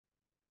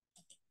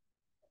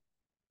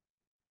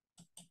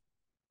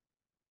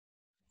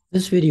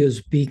This video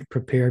is being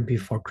prepared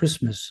before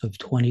Christmas of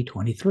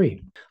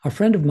 2023. A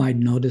friend of mine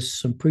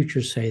noticed some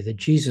preachers say that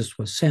Jesus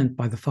was sent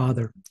by the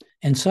Father,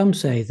 and some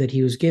say that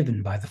he was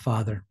given by the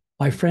Father.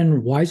 My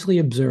friend wisely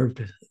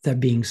observed that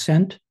being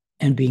sent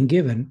and being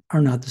given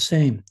are not the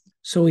same.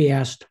 So he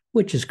asked,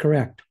 which is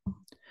correct?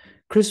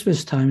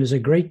 Christmas time is a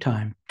great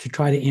time to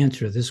try to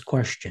answer this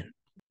question.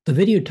 The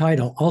video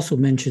title also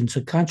mentions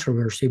a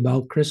controversy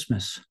about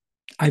Christmas.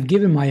 I've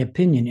given my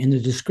opinion in the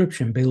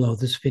description below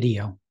this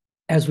video.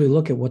 As we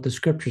look at what the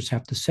scriptures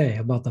have to say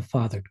about the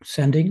Father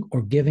sending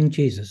or giving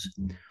Jesus,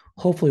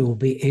 hopefully we'll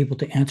be able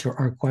to answer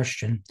our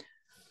question,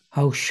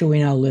 how should we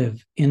now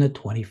live in the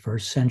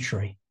 21st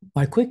century?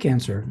 My quick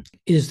answer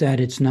is that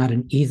it's not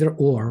an either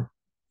or,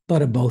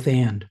 but a both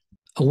and.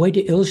 A way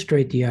to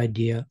illustrate the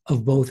idea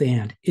of both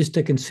and is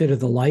to consider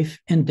the life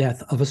and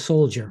death of a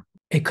soldier.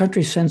 A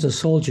country sends a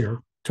soldier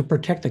to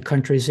protect the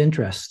country's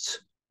interests.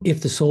 If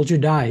the soldier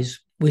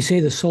dies, we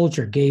say the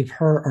soldier gave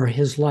her or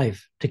his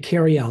life to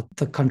carry out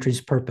the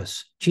country's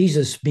purpose.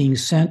 Jesus being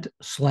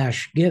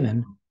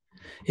sent/given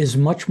is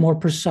much more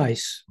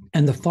precise,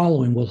 and the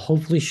following will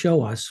hopefully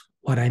show us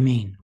what I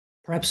mean.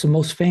 Perhaps the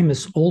most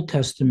famous Old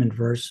Testament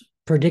verse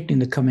predicting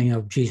the coming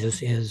of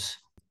Jesus is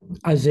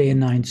Isaiah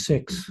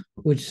 9:6,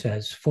 which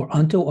says, "For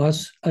unto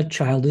us a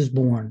child is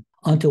born,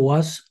 unto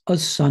us a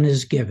son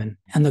is given,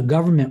 and the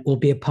government will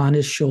be upon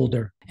his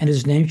shoulder, and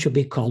his name shall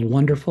be called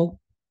Wonderful,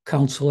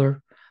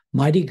 Counselor,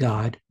 Mighty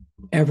God,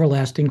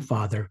 Everlasting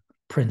Father,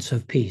 Prince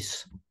of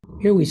Peace."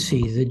 Here we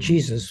see that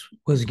Jesus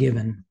was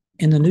given.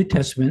 In the New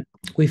Testament,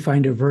 we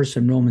find a verse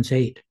in Romans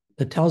 8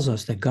 that tells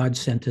us that God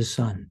sent his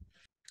Son.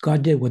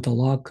 God did what the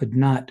law could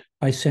not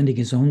by sending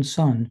his own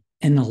Son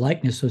in the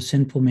likeness of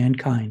sinful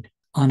mankind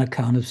on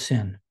account of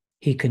sin.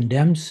 He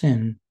condemned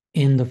sin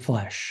in the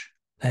flesh,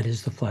 that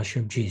is, the flesh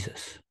of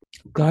Jesus.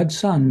 God's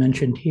Son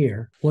mentioned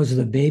here was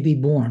the baby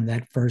born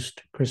that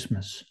first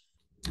Christmas.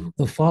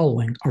 The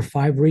following are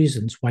 5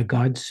 reasons why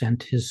God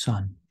sent his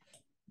Son.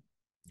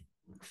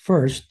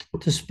 First,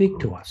 to speak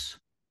to us.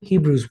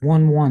 Hebrews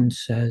 1:1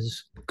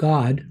 says,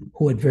 God,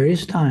 who at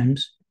various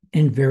times,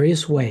 in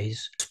various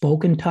ways,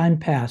 spoke in time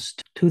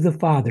past to the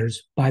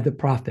fathers by the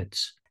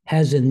prophets,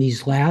 has in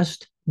these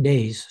last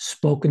days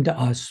spoken to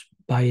us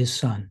by his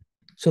Son.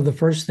 So the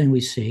first thing we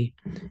see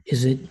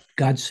is that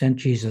God sent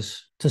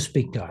Jesus to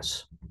speak to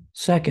us.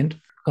 Second,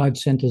 God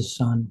sent his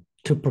Son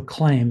to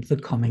proclaim the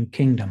coming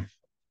kingdom.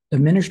 The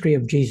ministry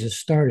of Jesus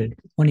started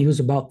when he was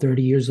about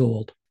 30 years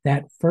old.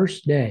 That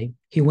first day,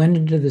 he went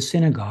into the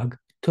synagogue,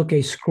 took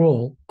a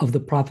scroll of the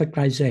prophet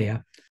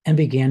Isaiah, and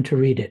began to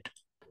read it,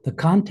 the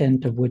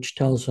content of which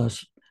tells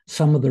us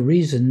some of the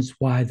reasons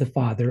why the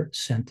Father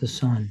sent the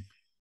Son.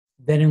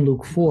 Then in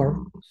Luke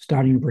 4,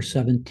 starting verse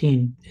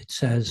 17, it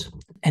says,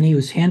 "And he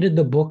was handed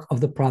the book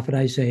of the prophet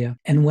Isaiah,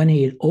 and when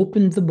he had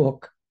opened the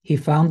book, he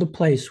found the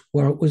place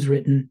where it was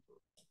written,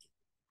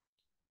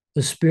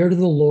 'The Spirit of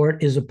the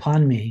Lord is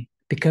upon me,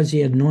 because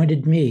he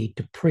anointed me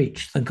to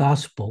preach the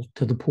gospel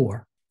to the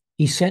poor.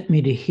 He sent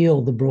me to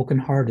heal the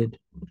brokenhearted,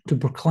 to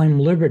proclaim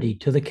liberty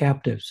to the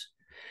captives,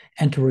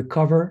 and to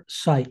recover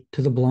sight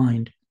to the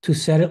blind, to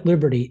set at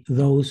liberty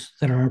those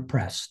that are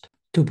oppressed,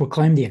 to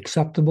proclaim the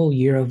acceptable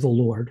year of the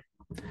Lord.'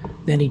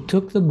 Then he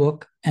took the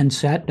book and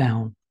sat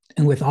down,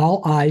 and with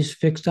all eyes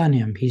fixed on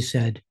him, he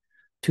said,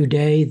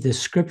 'Today this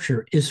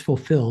scripture is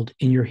fulfilled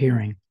in your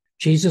hearing.'"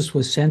 Jesus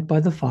was sent by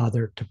the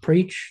Father to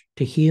preach,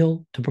 to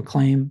heal, to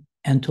proclaim,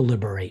 and to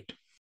liberate.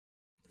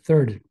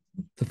 Third,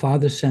 the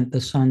Father sent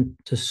the Son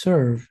to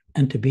serve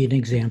and to be an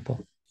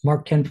example.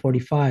 Mark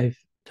 10:45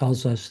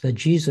 tells us that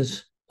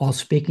Jesus, while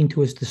speaking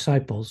to his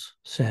disciples,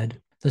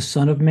 said, "The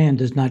Son of Man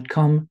does not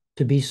come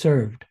to be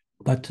served,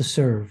 but to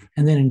serve."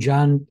 And then in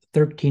John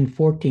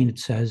 13:14 it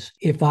says,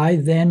 "If I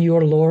then,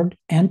 your Lord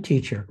and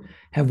teacher,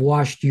 have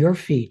washed your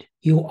feet,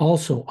 you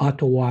also ought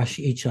to wash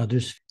each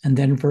other's." And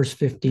then verse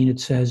 15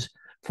 it says,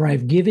 "For I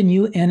have given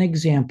you an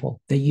example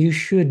that you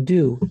should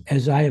do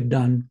as I have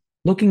done."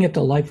 Looking at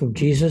the life of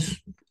Jesus,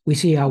 we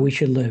see how we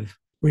should live.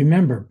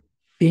 Remember,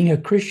 being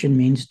a Christian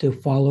means to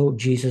follow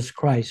Jesus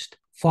Christ.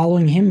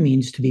 Following him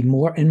means to be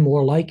more and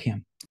more like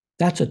him.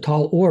 That's a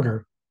tall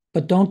order,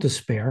 but don't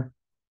despair.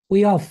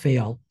 We all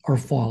fail or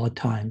fall at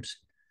times.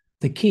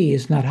 The key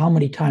is not how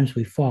many times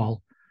we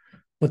fall,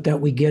 but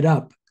that we get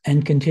up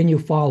and continue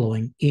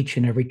following each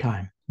and every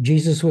time.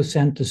 Jesus was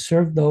sent to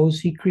serve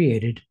those he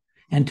created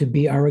and to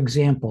be our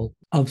example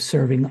of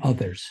serving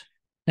others.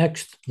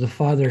 Next, the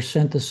Father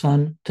sent the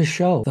Son to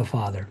show the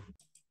Father.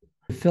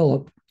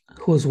 Philip,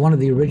 who was one of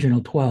the original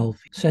 12,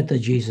 said to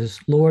Jesus,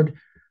 "Lord,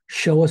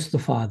 show us the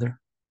Father."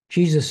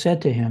 Jesus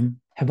said to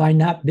him, "Have I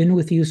not been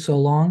with you so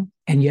long,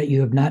 and yet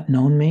you have not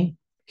known me?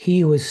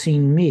 He who has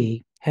seen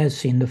me has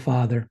seen the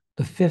Father."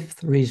 The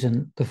fifth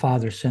reason the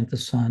Father sent the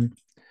Son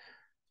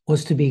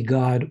was to be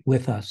God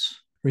with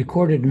us.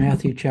 Recorded in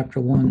Matthew chapter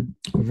 1,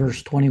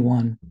 verse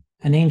 21,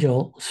 an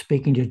angel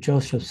speaking to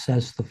Joseph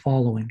says the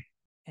following,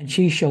 "And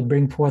she shall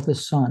bring forth a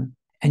son,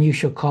 and you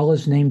shall call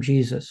his name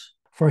Jesus,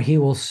 for he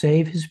will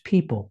save his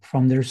people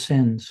from their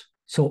sins."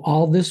 So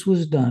all this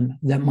was done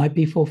that might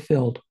be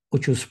fulfilled,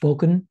 which was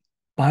spoken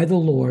by the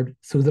Lord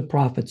through the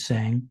prophet,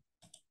 saying,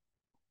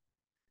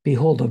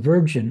 Behold, a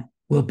virgin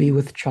will be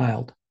with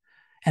child,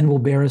 and will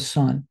bear a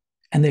son,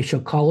 and they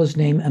shall call his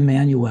name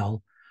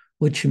Emmanuel,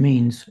 which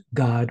means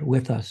God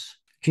with us.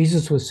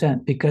 Jesus was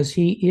sent because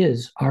he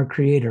is our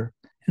creator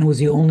and was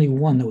the only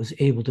one that was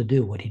able to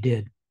do what he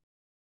did.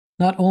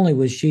 Not only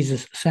was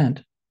Jesus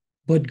sent,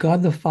 but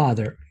God the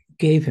Father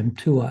gave him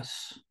to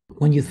us.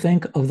 When you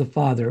think of the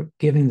Father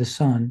giving the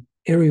Son,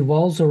 it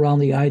revolves around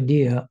the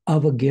idea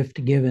of a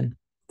gift given.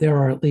 There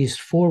are at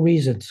least 4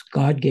 reasons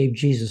God gave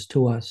Jesus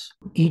to us.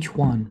 Each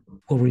one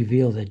will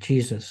reveal that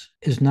Jesus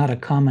is not a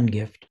common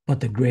gift, but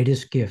the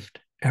greatest gift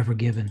ever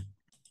given.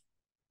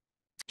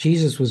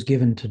 Jesus was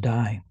given to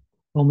die.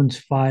 Romans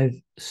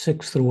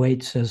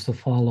 5:6-8 says the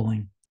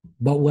following,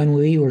 But when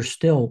we were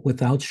still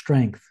without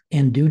strength,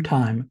 in due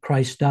time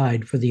Christ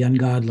died for the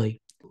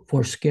ungodly.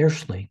 For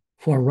scarcely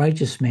for a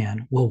righteous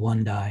man will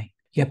one die.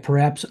 Yet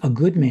perhaps a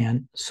good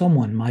man,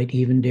 someone might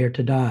even dare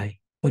to die.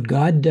 But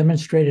God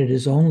demonstrated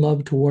his own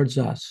love towards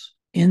us,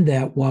 in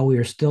that while we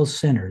are still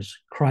sinners,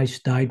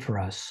 Christ died for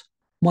us.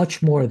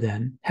 Much more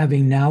then,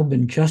 having now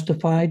been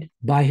justified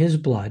by his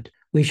blood,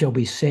 we shall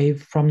be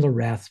saved from the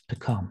wrath to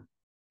come.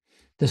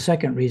 The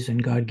second reason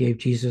God gave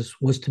Jesus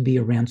was to be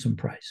a ransom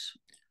price.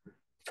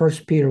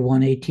 1 Peter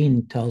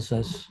 1:18 tells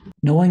us,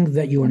 knowing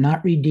that you are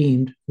not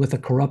redeemed with the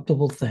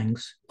corruptible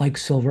things like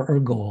silver or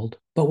gold,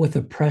 but with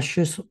the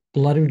precious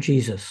blood of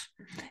Jesus,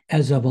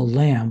 as of a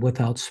lamb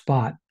without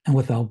spot and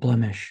without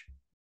blemish.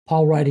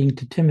 Paul, writing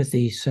to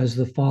Timothy, says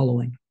the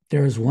following,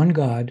 There is one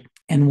God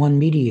and one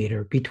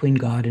mediator between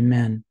God and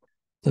men,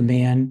 the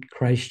man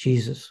Christ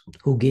Jesus,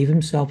 who gave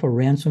himself a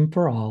ransom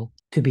for all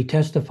to be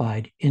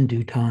testified in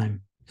due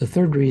time. The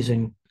third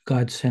reason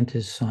God sent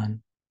his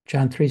Son.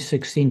 John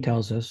 3:16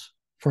 tells us,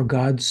 For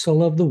God so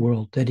loved the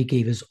world that he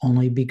gave his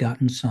only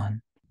begotten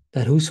Son,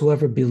 that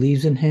whosoever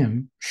believes in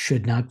him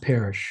should not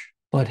perish,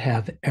 but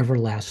have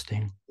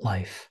everlasting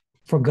life.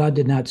 For God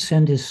did not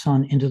send his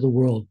Son into the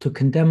world to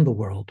condemn the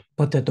world,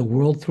 but that the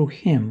world through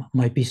him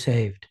might be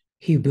saved.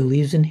 He who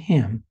believes in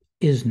him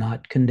is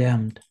not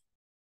condemned.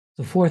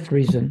 The fourth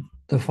reason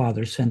the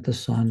Father sent the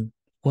Son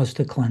was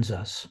to cleanse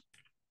us.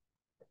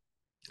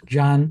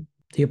 John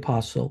the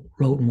Apostle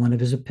wrote in one of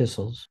his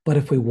epistles, But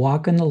if we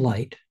walk in the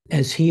light,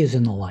 as he is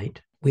in the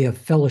light, we have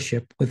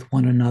fellowship with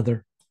one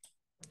another.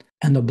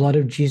 And the blood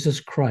of Jesus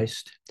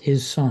Christ,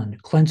 his Son,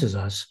 cleanses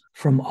us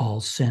from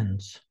all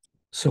sins.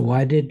 So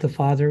why did the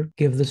Father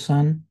give the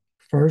Son?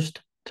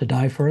 First, to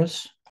die for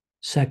us.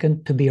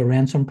 Second, to be a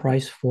ransom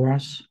price for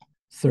us.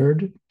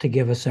 Third, to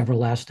give us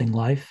everlasting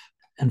life.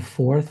 And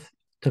fourth,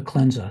 to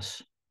cleanse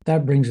us.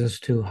 That brings us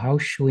to how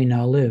should we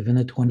now live in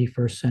the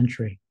 21st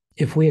century?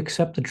 If we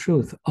accept the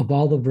truth of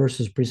all the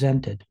verses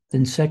presented,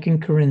 then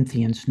 2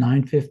 Corinthians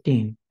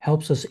 9:15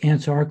 helps us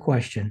answer our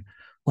question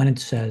when it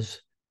says,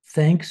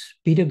 Thanks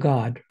be to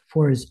God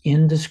for his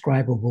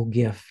indescribable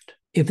gift.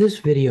 If this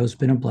video has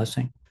been a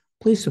blessing,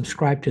 please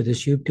subscribe to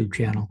this YouTube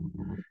channel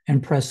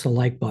and press the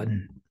like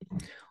button.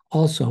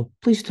 Also,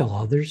 please tell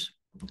others.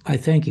 I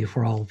thank you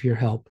for all of your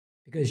help.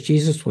 Because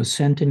Jesus was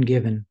sent and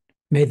given,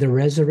 may the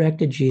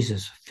resurrected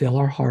Jesus fill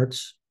our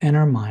hearts and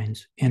our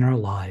minds and our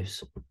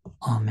lives.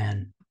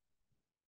 Amen.